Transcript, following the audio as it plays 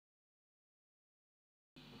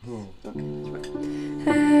The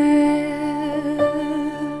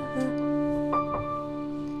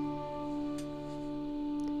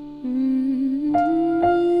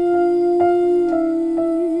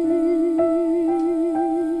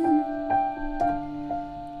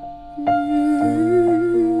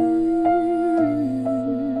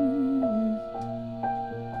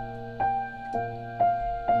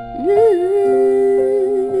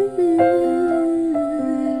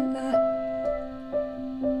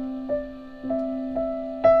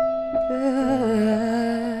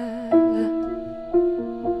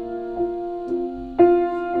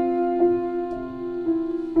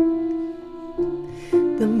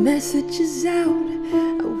message is out,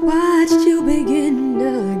 I watched you begin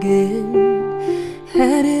again.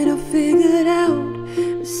 Had it all figured out,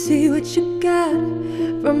 see what you got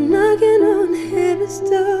from knocking on heaven's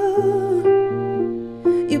door.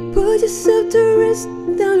 You put yourself to rest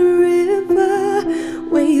down the river.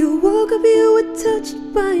 When you woke up you were touched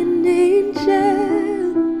by an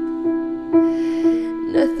angel.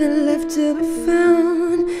 Nothing left to be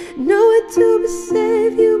found, nowhere to be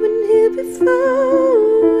safe, you've been here before.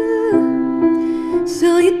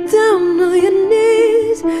 So you're down on your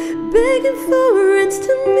knees, begging for ends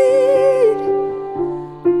to meet.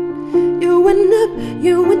 You went up,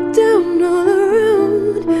 you went down all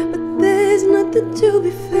around, but there's nothing to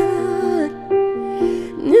be found.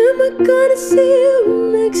 Am I gonna see you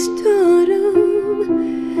next autumn?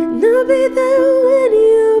 And I'll be there when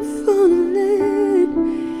you're falling.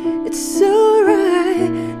 It's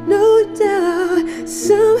alright, no doubt,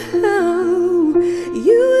 somehow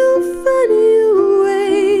you will find your way.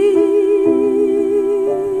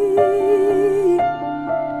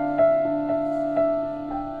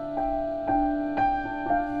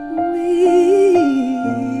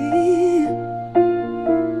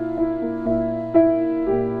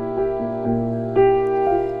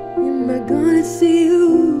 Am I gonna see you?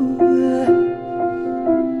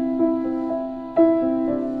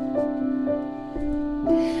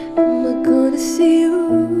 Am I gonna see you?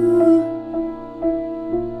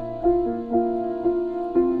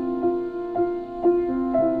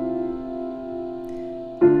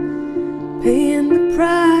 Paying the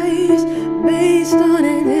price based on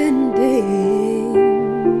an ending.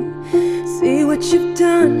 See what you've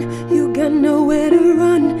done, you got nowhere to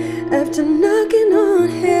run. After knocking on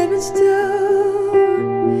heaven's door,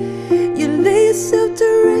 you lay yourself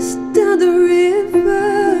to rest down the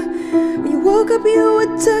river. When you woke up you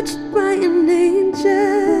were touched by an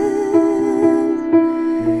angel.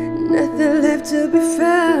 Nothing left to be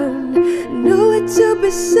found, nowhere to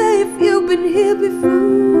be safe, you've been here before.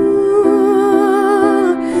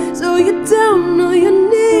 So you're down on your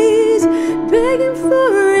knees, begging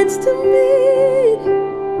for ends to meet.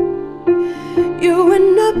 You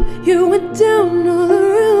went up, you went down all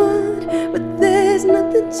around, but there's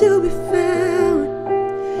nothing to be found.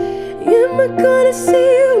 Am I gonna see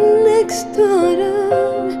you next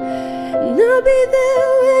autumn? And I'll be there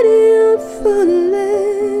when you're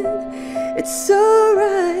falling. It's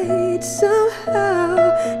alright, somehow,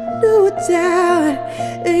 no doubt,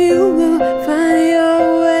 you will find your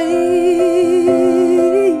way.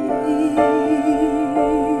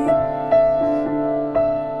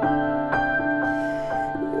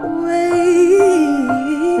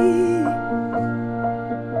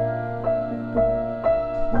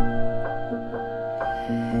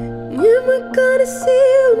 Am I gonna see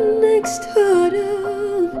you next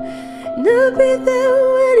autumn? And I'll be there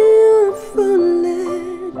when you're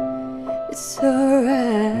falling. It's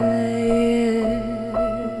alright,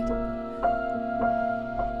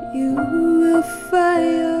 you will find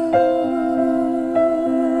your way.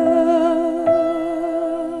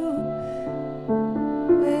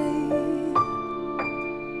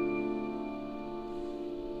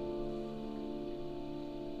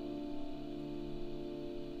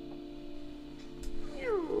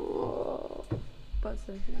 Bara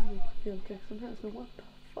så mycket feltext som helst, men what the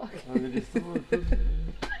fuck? Ja, men det står låten.